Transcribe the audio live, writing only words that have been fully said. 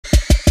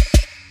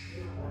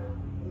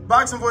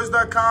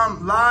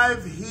ThaBoxingvoice.com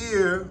live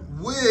here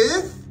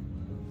with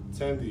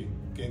Tandy,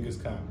 Genghis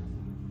Khan.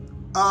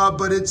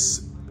 But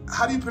it's,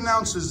 how do you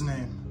pronounce his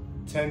name?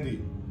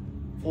 Tandy,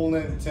 full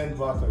name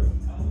Tsendbaatar.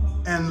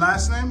 And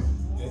last name?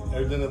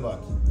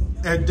 Erdenebat.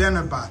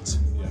 Erdenebat.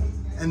 Yeah.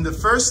 And the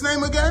first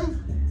name again?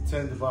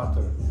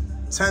 Tsendbaatar.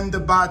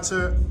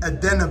 Tsendbaatar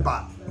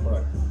Erdenebat.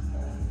 Correct.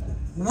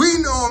 We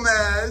know him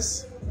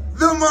as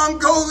the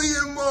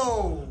Mongolian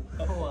Mo.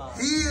 Oh, wow.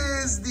 He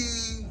is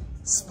the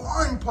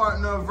sparring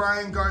partner of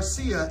Ryan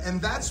Garcia,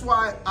 and that's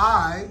why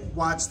I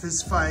watched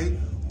his fight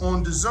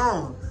on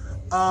Dazn.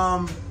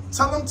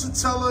 Tell him to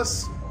tell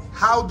us,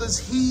 how does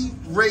he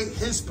rate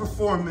his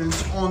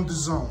performance on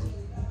Dazn?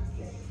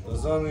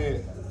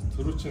 Dazn-ы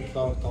түрүүчийн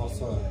клауд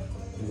тоосон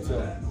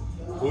тэмцээн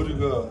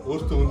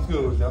өөртөө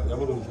үнэлгээ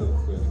ямар үнэлгээ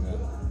өгөх вэ?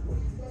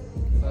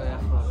 Яг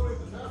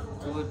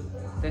зүгээр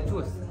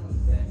дэжүүс.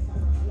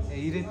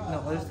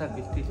 92 сар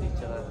бэлтгэл хийж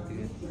байгаа.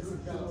 Тэгээд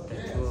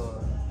дэжүү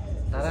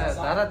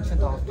дараа чинь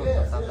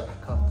тоглолтууд сандаа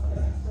аккаунт.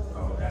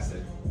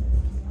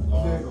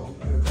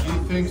 He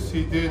thinks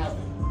he did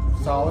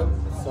solid,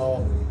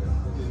 so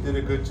he did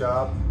a good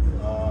job.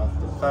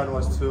 The plan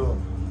was to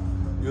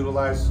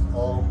utilize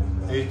all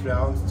 8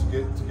 rounds to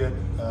get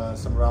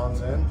some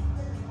rounds in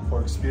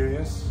for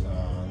experience.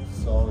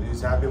 So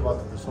he's happy about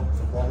the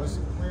performance,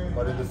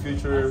 but in the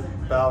future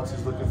bouts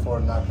he's looking for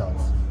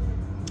knockouts.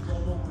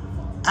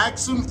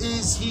 Ask him,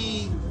 is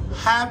he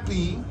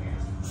happy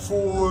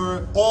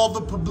for all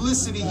the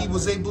publicity he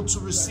was able to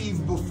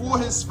receive before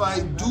his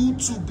fight due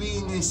to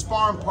being a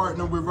sparring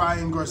partner with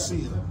Ryan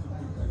Garcia?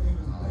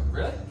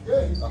 Really?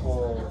 Where's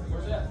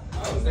that?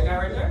 Oh, is the guy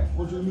right there?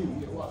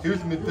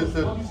 Тэгвэл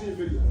мэдээлэл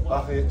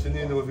баах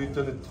чиний нөгөө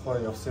видеоны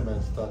тухай явсан байна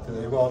л да.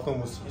 Тэгээ айгүй олон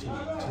хүмүүс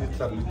чиний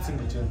талаар мэдсэн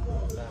гэж байна.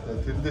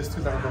 Тэрнээс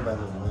сэтгэл хангалуун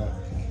байна уу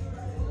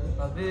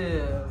яа? Би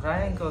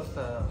Ryan бол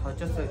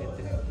хожоосоо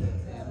гэдэг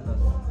ер нь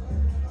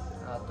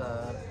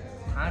одоо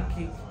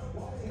танкийг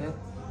тийм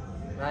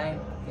Ryan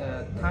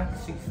танк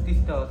шиг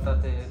стилтэй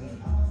болоод ер нь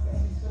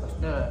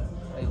өснөр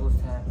айгүй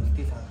сайн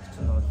стил хангагч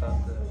нь болоод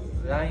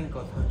Ryan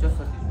бол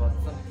хожоосоо л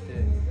бодсон.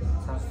 Тэгээ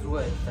сансруу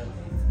ажиллаад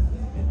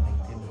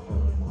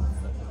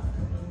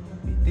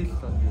мэдээлэл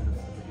бол ер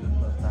нь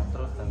бол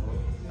задруулсан ч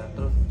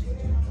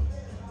гэж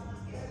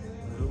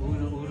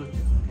өөрөө ч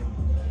тийм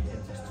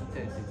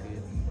зарчимтай байдаг.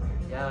 Тэгээд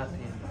яагаад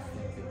тийм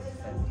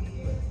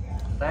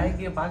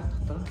Ryan-гийн баг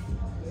дотор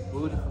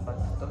өөрийнхөө баг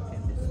дотор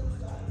тийм байсан.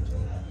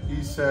 He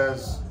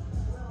says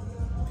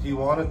he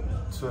wanted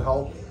to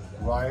help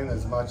Ryan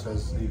as much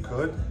as he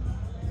could,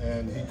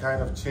 and he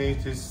kind of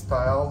changed his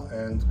style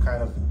and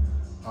kind of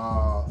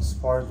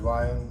sparred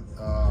Ryan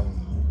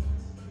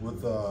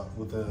with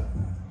the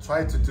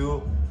tried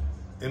to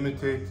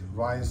imitate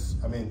Ryan's,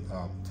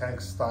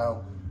 Tank's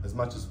style as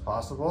much as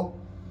possible.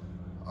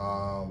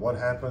 What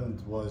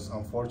happened was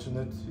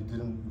unfortunate. He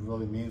didn't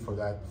really mean for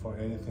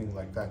anything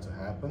like that to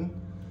happen,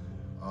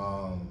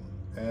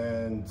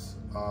 and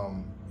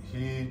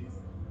he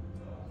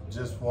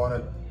just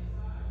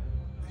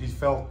he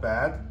felt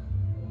bad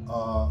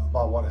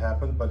about what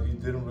happened, but he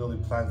didn't really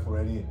plan for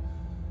any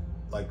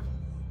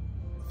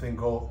thing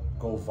go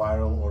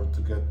viral or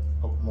to get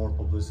more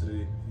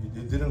publicity.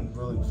 He didn't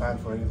really plan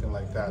for anything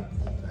like that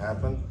to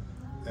happen.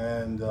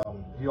 And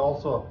he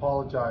also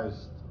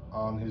apologized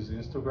on his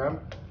Instagram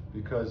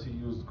because he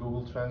used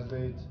Google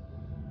Translate,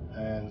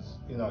 and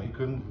he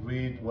couldn't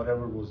read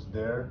whatever was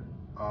there.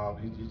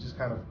 He just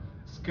kind of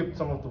skipped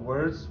some of the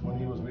words when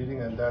he was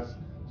reading, and that's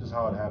just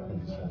how it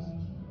happened, he says.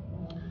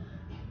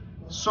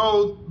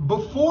 So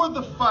before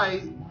the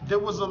fight, there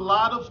was a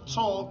lot of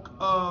talk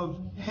of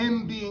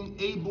him being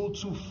able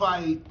to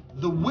fight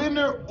the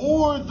winner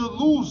or the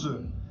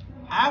loser.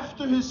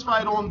 After his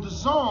fight on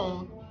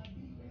Dazn,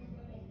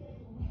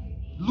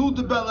 Lou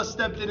DiBella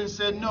stepped in and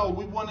said, no,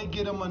 we want to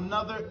get him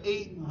another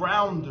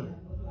 8-rounder.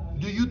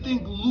 Do you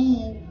think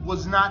Lou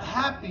was not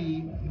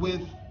happy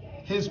with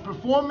his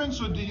performance,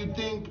 or do you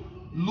think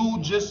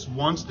Lou just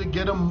wants to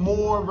get him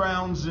more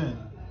rounds in?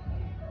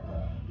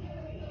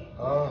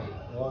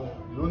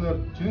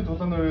 Lou-는 чиний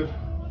тулаанаар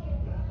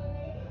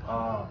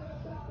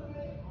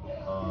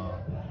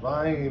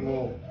Ryan юм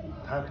уу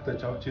танктай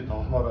чи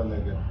тогломоор байна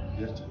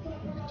гэж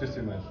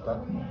ярьжсэн юм байна л да.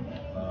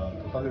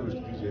 Тулааны үрж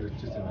гэж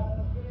ярьжсэн юм байна.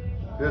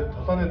 Тэгээд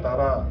тулааны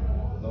дараа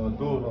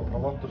нөгөө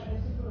промотер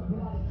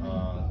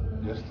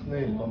ярьсны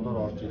дондор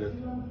орж ирээд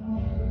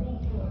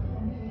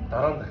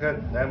дараа нь дахиад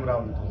 8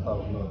 раунд тулаа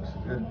өгнө гэсэн.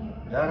 Тэгээд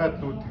яагаад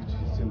Лүү тэгж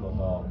хэлсэн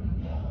болоо?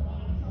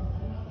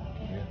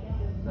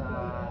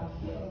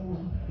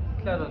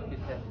 Кларод би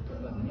сайн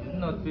байна. Ер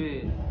нь бол би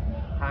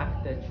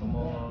танктай ч юм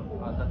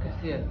уу одоо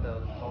Garcia-тай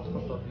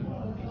тоглоход бол ер нь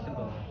бэлэн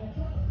байна.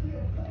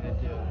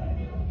 Тэгээд ер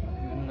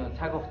нь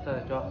цаг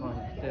хугацаа жоохон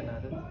хэрэгтэй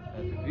надад.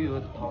 Би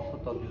өөр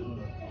тоглоход бол ер нь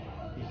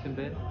бэлэн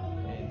байна.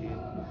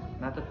 Тэгээд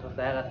надад бас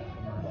айгаад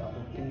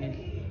бүгднийг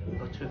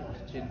очихыг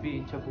хүсэж байна. Би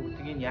энэ ч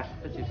бүгднийг ялах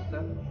гэж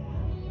ирсэн.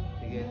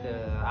 Тэгээд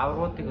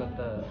авруудыг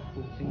одоо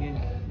бүгднийг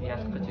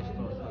ялах гэж ирсэн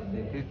болохоор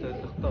тэр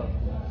зорилготой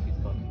бид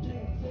бодож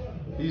байна.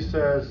 He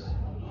says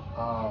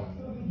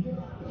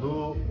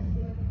Lou,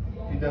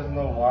 doesn't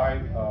know why.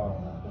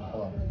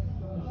 Hold on.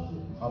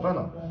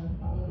 Abana.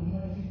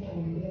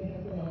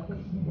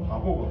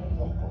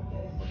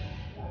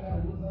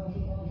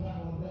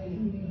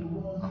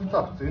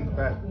 After in the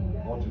bed,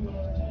 watching the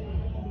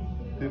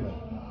demon.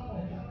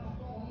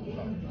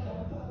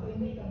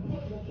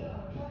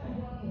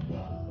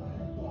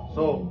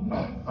 So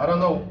I don't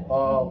know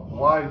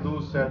why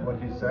Lou said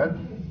what he said,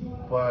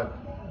 but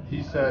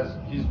he says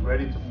he's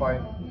ready to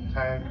fight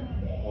Tank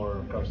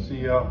or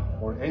Garcia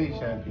or any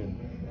champion.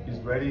 He's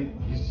ready.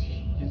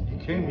 He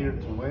came here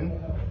to win,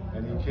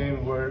 and he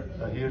came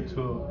here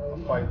to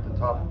fight the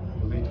top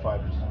elite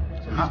fighters.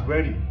 So he's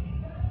ready.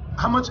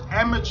 How much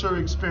amateur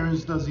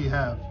experience does he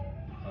have?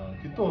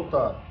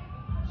 기또다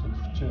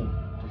선수ችን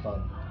도산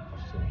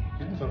없어요.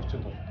 기도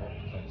선수ችን 도산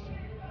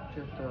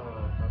있어요.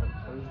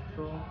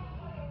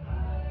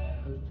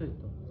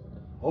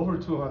 Over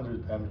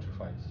 200 amateur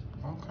fights.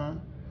 Okay.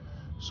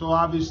 So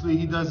obviously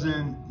he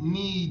doesn't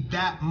need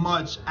that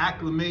much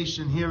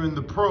acclamation here in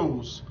the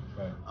pros.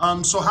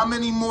 Right. So how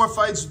many more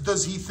fights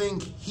does he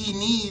think he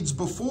needs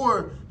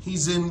before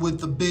he's in with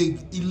the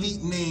big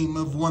elite name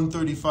of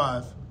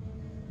 135?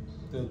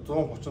 네,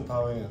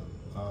 135-에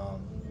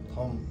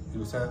том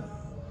요새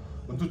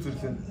өндөр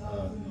зэрлийн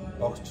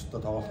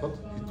боксчтой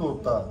тоглоход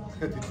хэдүүудаа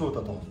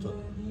тоглолцоод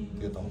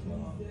тэгээд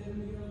тоглоно.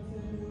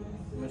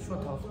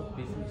 Шууд тоглох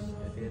бизнес шүү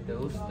дээ. Тэгээд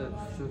өөрсдөө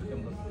зөвшөөрөх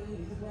юм бол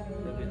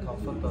би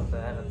тоглолтоо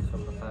айгаад их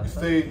юм байна.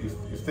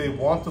 If they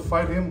want to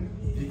fight him,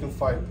 he can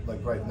fight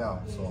like right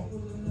now. So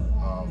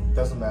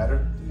doesn't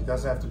matter. He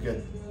doesn't have to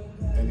get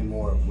any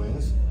more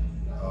wins.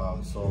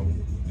 So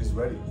he's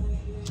ready.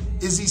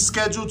 Is he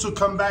scheduled to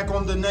come back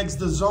on the next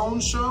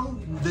Dazn show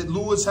that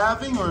Lou is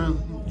having, or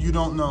you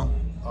don't know?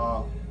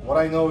 What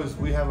I know is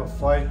we have a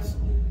fight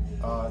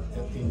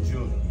in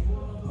June.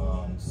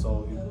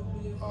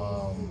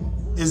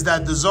 Is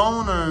that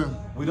Dazn or?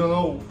 We don't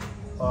know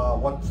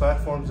what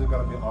platforms they're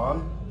gonna be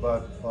on,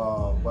 but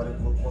what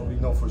we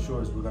know for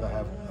sure is we're gonna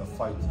have a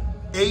fight.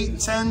 8,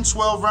 10,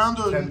 12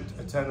 rounder?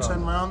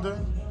 10 rounder.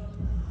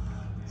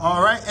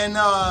 All right, and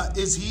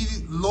is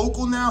he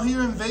local now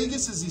here in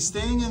Vegas? Is he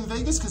staying in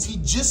Vegas? Because he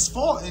just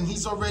fought and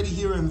he's already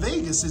here in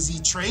Vegas. Is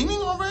he training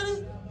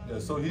already? Yeah,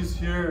 so he's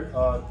here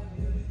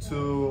to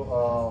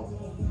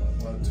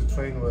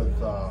train with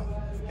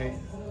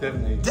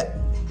Devin.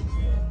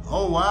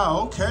 Oh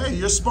wow, okay.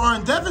 You're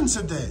sparring Devin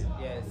today.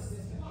 Yes.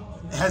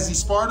 Has he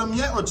sparred him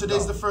yet, or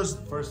today's the first?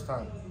 First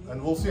time,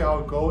 and we'll see how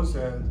it goes,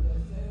 and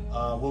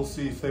we'll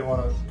see if they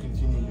want to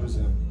continue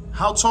using him.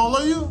 How tall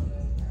are you?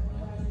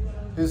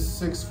 He's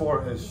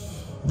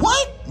 6'4"-ish.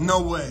 What?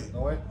 No way.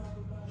 No way?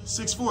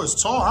 6'4" is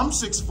tall. I'm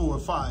 6'4",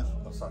 5.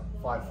 Oh, sorry,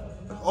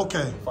 5'4".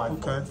 Okay. 5'4".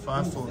 Okay,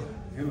 5'4".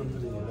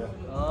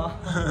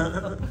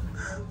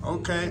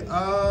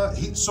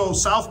 Okay. So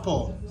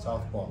southpaw.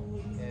 Southpaw.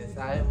 Yes,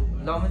 I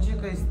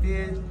Lomajiko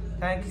stage,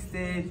 tank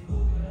stage.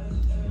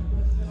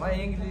 My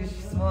English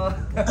small.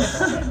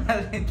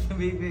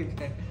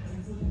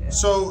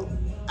 So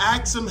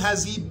ask him,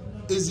 has he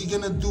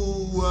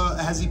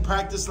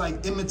practiced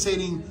like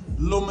imitating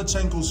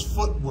Lomachenko's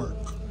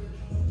footwork?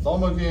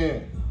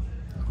 Ломагийн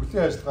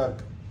хөлийн ажиллагааг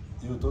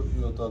юу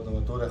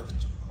дуурайх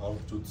гэж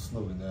олж үзсэн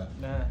үү гинэ?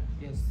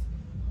 Yes.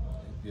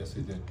 Yes,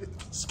 he did.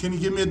 Can you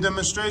give me a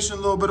demonstration,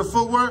 a little bit of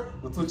footwork?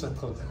 Үзүүлж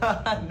чадах уу?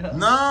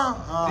 No.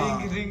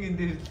 Ring in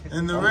there.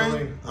 In the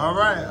ring? All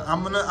right.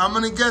 I'm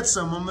gonna get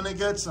some.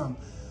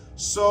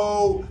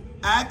 So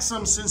ask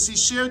him, since he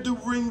shared the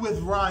ring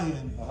with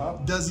Ryan,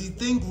 does he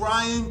think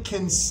Ryan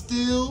can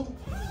still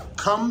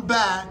come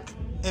back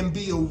and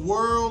be a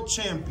world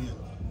champion?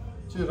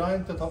 Чи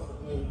Ryan-тай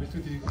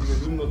бэлтгэл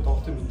хийгээд юм бол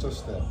тоглолтын мэдж байгаа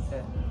шүү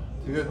дээ.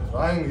 Тэгээд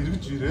Ryan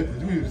эргэж ирээд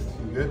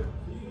хийгээд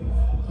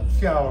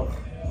дэлхийн аварга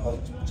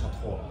олж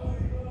чадах уу?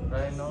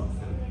 Ryan нөө.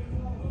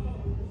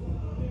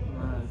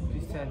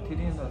 Бисээ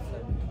тэрийн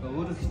болсон.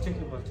 Өөрөө хичээх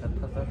юм бол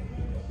чадхалаа.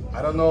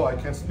 I don't know. I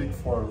can't speak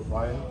for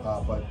Ryan,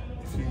 but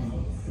if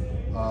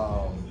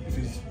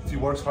he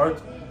works hard,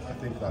 I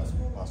think that's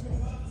possible.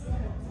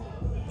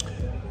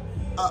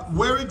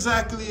 Where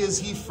exactly is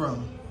he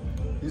from?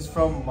 He's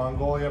from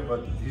Mongolia,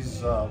 but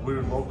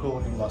we're local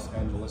in Los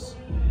Angeles.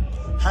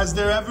 Has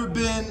there ever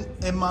been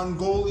a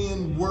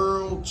Mongolian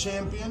world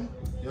champion?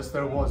 Yes,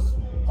 there was.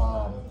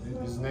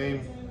 His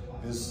name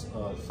is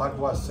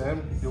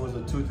ThaBoxingvoice. He was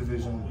a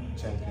 2-division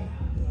champion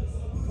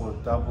for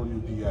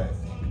WBA, I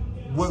think.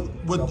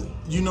 What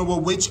you know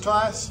what weight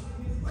class?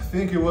 I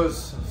think it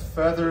was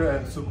feather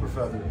and super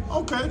feather.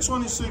 Okay,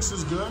 26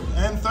 is good.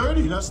 And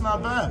 30, that's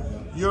not bad.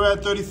 You're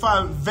at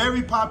 35.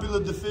 Very popular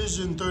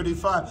division,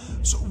 35.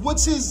 So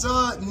what's his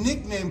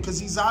nickname? Because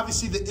he's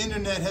obviously, the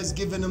internet has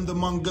given him the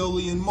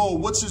Mongolian mole.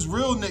 What's his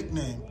real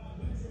nickname?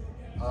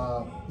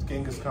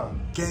 Genghis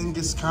Khan.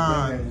 Genghis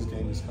Khan. His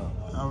name is Genghis Khan.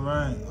 All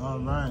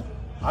right.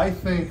 I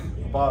think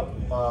about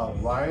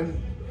Ryan.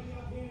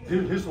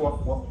 Here's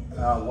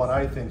what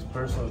I think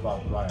personally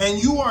about Ryan.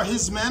 And you are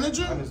his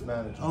manager? I'm his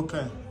manager.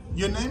 Okay.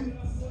 Your name?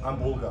 I'm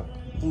Bulga.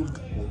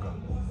 Bulga.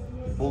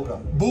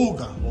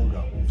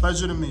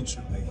 Pleasure to meet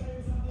you. Thank you.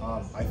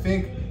 I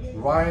think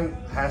Ryan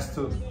has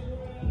to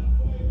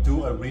do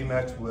do a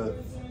rematch with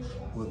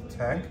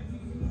Tank,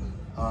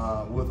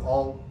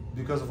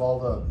 because of all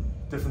the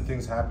different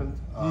things happened.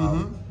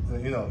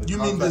 You know, you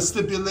mean the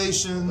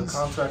stipulations, the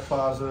contract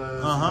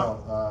clauses,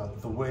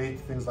 the weight,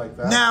 things like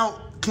that. Now,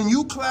 can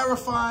you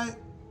clarify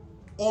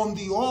on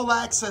the All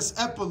Access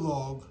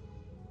epilogue?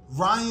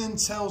 Ryan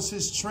tells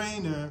his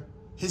trainer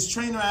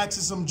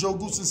asks him, Joe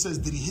Goosen says,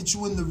 did he hit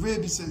you in the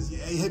rib? He says,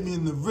 yeah, he hit me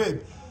in the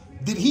rib.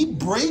 Did he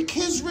break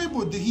his rib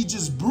or did he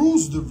just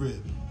bruise the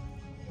rib?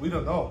 We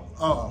don't know.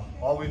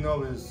 All we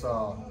know is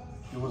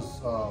he was,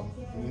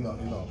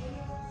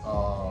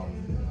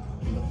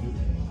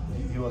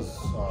 he was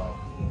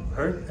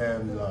hurt,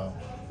 and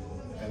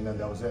then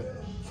that was it.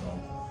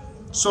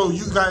 So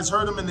you guys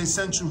heard him and they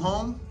sent you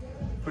home?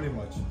 Pretty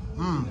much.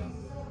 Yeah.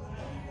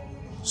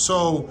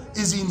 So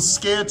is he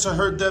scared to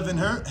hurt Devin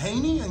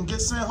Haney and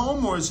get sent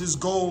home, or is his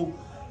goal,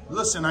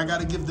 listen, I got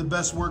to give the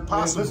best work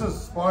possible? This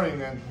is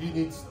sparring, and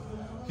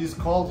he's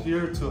called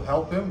here to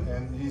help him,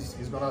 and he's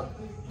gonna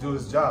do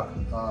his job.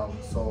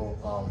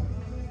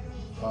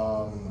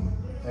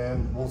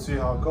 And we'll see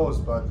how it goes.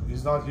 But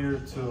he's not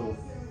here to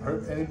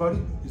hurt anybody.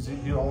 He's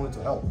here only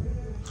to help.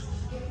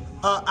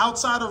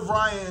 Outside of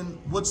Ryan,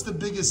 what's the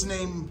biggest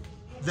name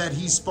that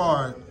he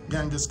sparred,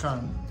 Genghis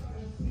Khan?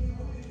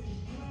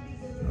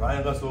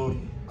 Ryan 가서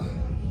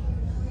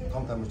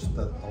다음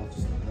쳤다.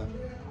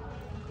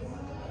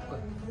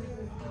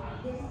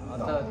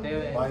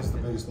 Ryan's the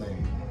biggest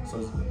name. So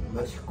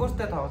Shakur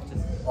때 다 왔지.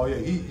 Oh yeah,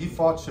 he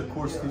fought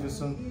Shakur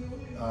Stevenson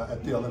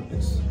at the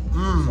Olympics.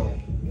 So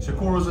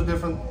Shakur was a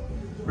different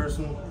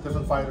person,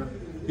 different fighter.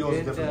 He was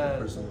a different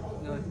person.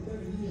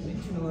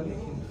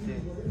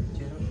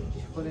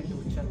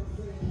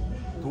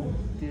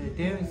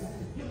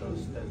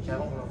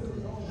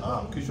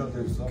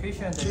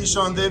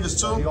 Keyshawn Davis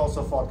too? He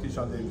also fought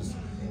Keyshawn Davis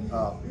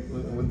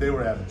when they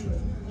were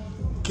amateurs.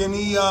 Can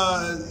he,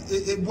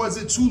 was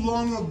it too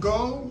long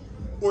ago,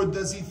 or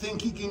does he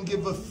think he can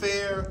give a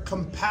fair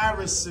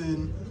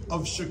comparison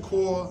of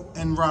Shakur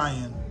and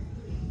Ryan?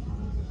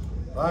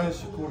 Ryan,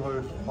 Shakur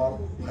har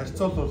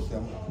harcallos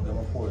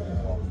ямар хуу юм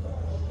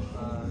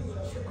аа.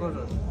 Shakur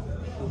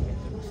туу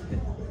гэдэг үстэй.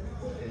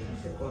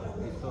 Shakur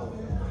илүү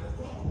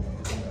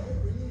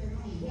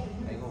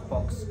айгу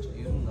box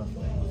ер нь бол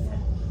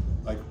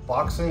like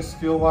boxing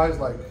skill wise,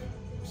 like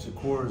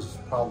Shakur is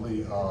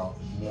probably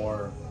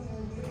more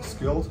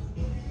skilled,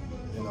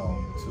 you know,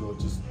 to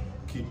just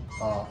keep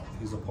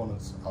his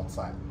opponents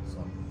outside.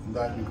 So in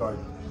that regard,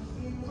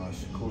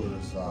 Shakur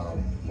is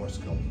more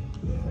skilled.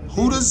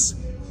 Who does?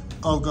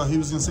 Oh God, he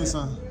was gonna say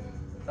something.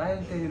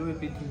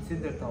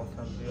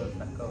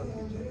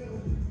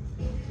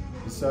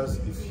 He says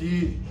if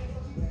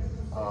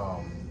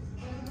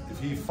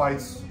he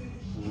fights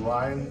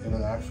Ryan in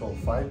an actual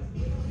fight,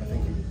 I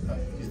think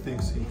he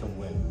thinks he can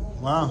win.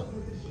 Wow.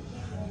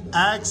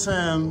 Ask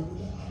him,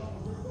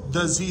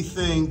 does he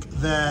think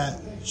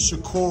that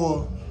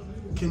Shakur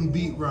can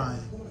beat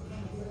Ryan?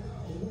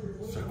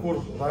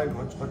 Shakur Ryan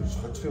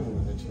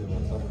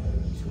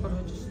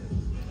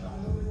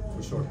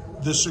for sure.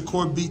 Does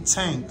Shakur beat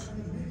Tank?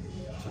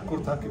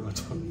 Shakur Tank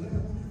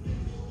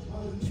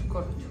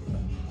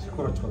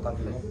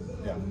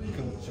yeah,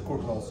 Shakur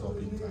can also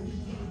beat Tank.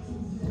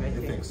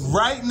 He thinks.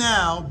 Right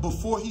now,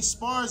 before he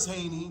spars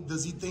Haney,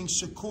 does he think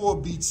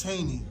Shakur beats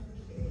Haney?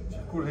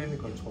 Shakur Haney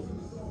control.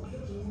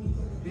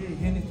 So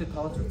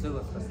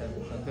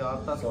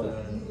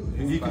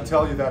he can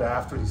tell you that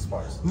after he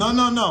spars.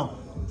 No.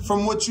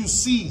 From what you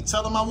see,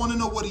 tell him I want to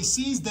know what he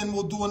sees. Then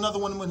we'll do another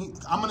one when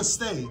I'm gonna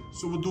stay.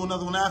 So we'll do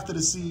another one after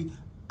to see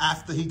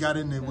after he got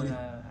in there.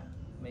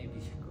 Maybe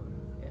Shakur.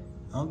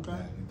 Yeah. Okay.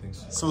 Yeah, he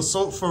thinks So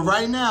for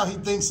right now, he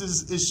thinks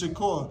it's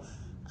Shakur.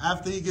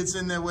 After he gets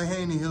in there with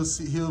Haney, he'll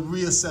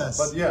reassess.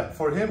 But yeah,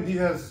 for him, he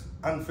has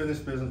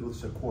unfinished business with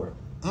Shakur.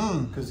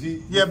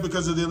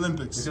 Because of the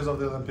Olympics. Because of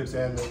the Olympics,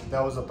 and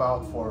that was a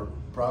bout for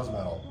bronze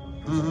medal.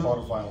 It was a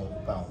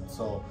quarterfinal bout.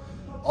 So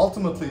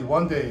ultimately,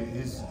 one day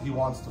he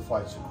wants to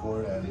fight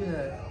Shakur. And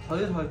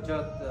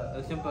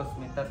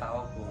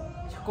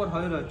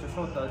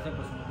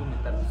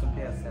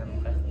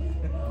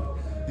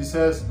he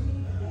says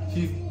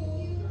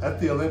at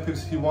the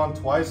Olympics he won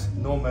twice,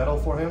 no medal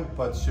for him,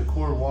 but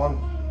Shakur won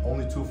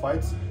only 2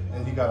 fights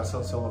and he got a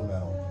silver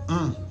medal.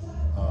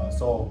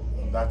 So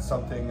that's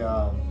something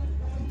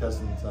he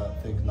doesn't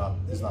think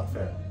is not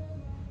fair.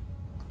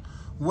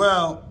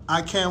 Well,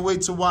 I can't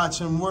wait to watch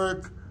him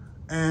work,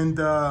 and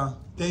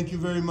thank you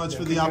very much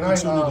for the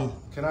opportunity.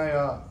 Can I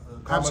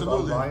comment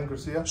on Ryan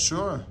Garcia?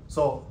 Sure.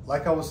 So,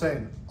 like I was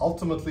saying,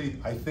 ultimately,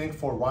 I think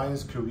for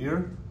Ryan's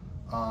career,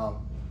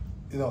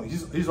 you know,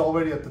 he's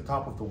already at the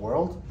top of the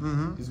world.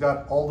 He's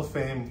got all the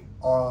fame.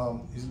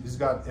 He's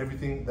got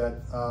everything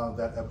that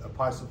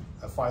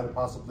a fighter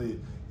possibly,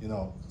 you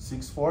know,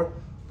 seeks for.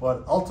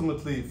 But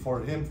ultimately, for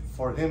him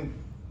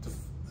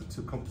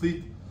to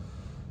complete,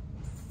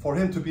 for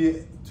him to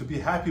be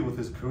happy with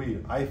his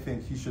career, I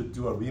think he should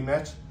do a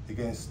rematch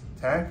against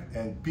Tank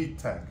and beat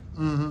Tank.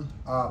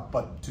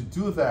 But to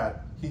do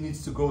that, he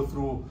needs to go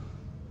through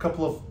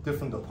couple of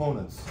different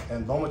opponents,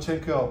 and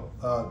Lomachenko,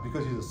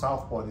 because he's a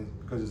southpaw,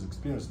 because he's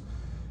experienced,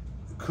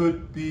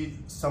 could be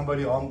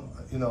somebody on,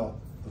 you know,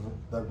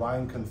 that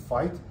Ryan can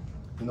fight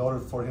in order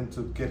for him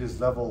to get his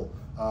level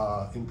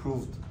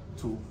improved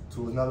to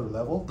another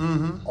level.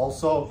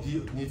 Also,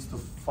 he needs to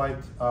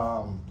fight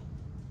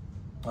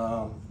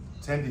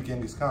Tendi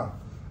Genghis Khan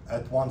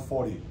at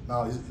 140.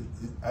 Now,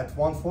 at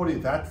 140,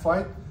 that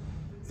fight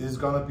is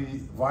gonna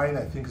be, Ryan,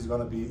 I think, is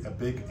gonna be a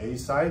big A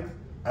side.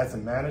 As a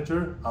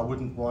manager, I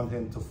wouldn't want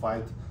him to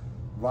fight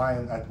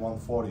Ryan at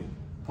 140,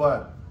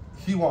 but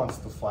he wants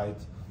to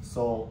fight,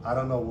 so I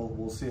don't know,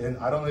 we'll see. And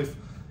I don't know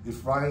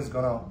if Ryan's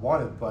gonna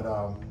want it, but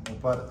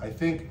I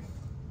think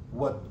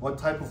what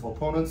type of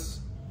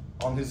opponents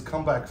on his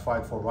comeback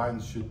fight for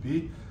Ryan should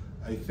be,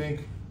 I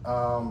think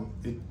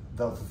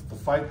the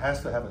fight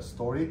has to have a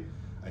story.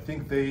 I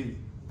think they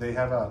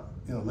have a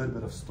little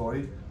bit of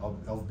story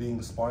of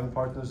being sparring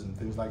partners and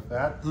things like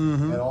that.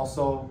 And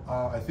also,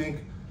 I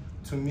think,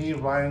 to me,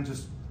 Ryan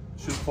just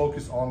should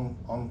focus on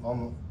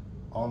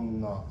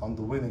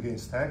the win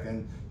against Tank,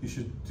 and he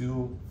should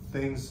do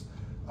things.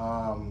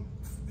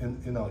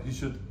 He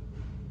should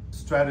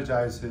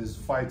strategize his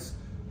fights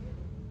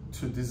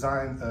to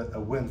design a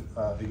win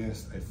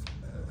against a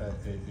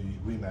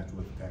rematch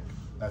with Tank.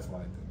 That's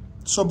what I think.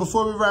 So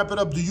before we wrap it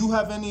up, do you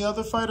have any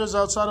other fighters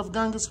outside of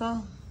Genghis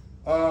Khan?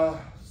 I'm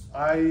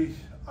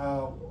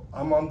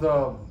on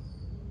the.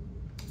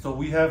 So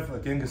we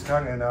have Genghis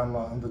Khan, and I'm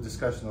on the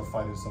discussion of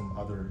fighting some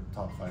other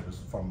top fighters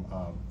from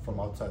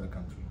outside the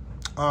country.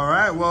 All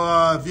right.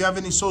 Well, if you have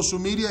any social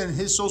media and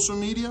his social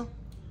media,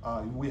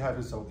 we have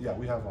his. Yeah,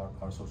 we have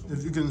our social media.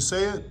 If you can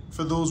say it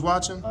for those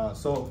watching.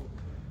 So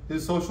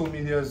his social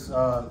medias,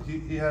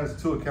 he has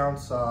 2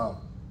 accounts.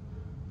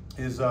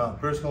 His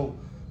personal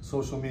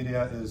social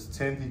media is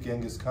Tendi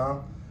Genghis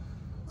Khan,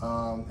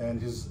 and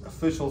his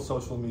official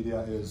social media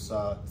is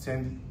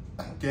Tendi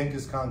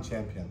Genghis Khan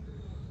Champion.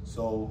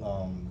 So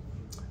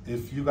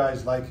if you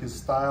guys like his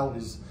style,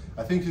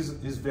 I think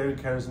he's very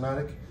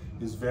charismatic.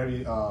 He's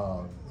very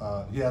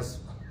he has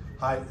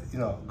high,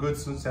 good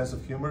sense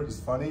of humor. He's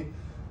funny,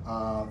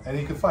 and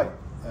he can fight.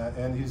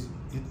 And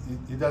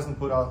he doesn't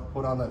put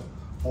on a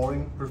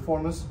boring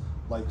performance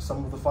like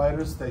some of the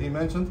fighters that he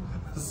mentioned.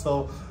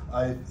 So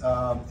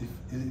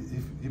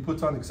if he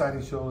puts on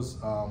exciting shows,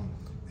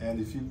 and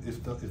if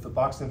the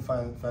boxing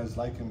fans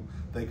like him,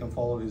 they can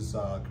follow his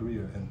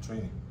career and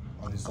training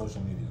on his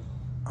social media.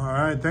 All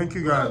right, thank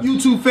you guys.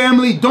 YouTube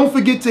family, don't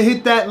forget to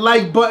hit that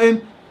like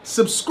button.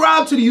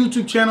 Subscribe to the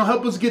YouTube channel.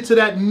 Help us get to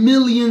that 1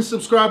 million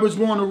subscribers.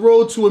 We're on the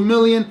road to 1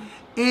 million.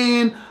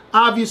 And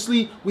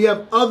obviously, we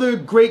have other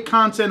great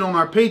content on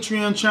our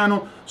Patreon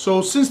channel.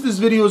 So since this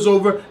video is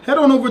over, head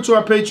on over to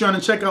our Patreon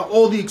and check out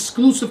all the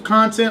exclusive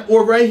content,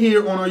 or right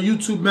here on our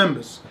YouTube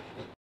members.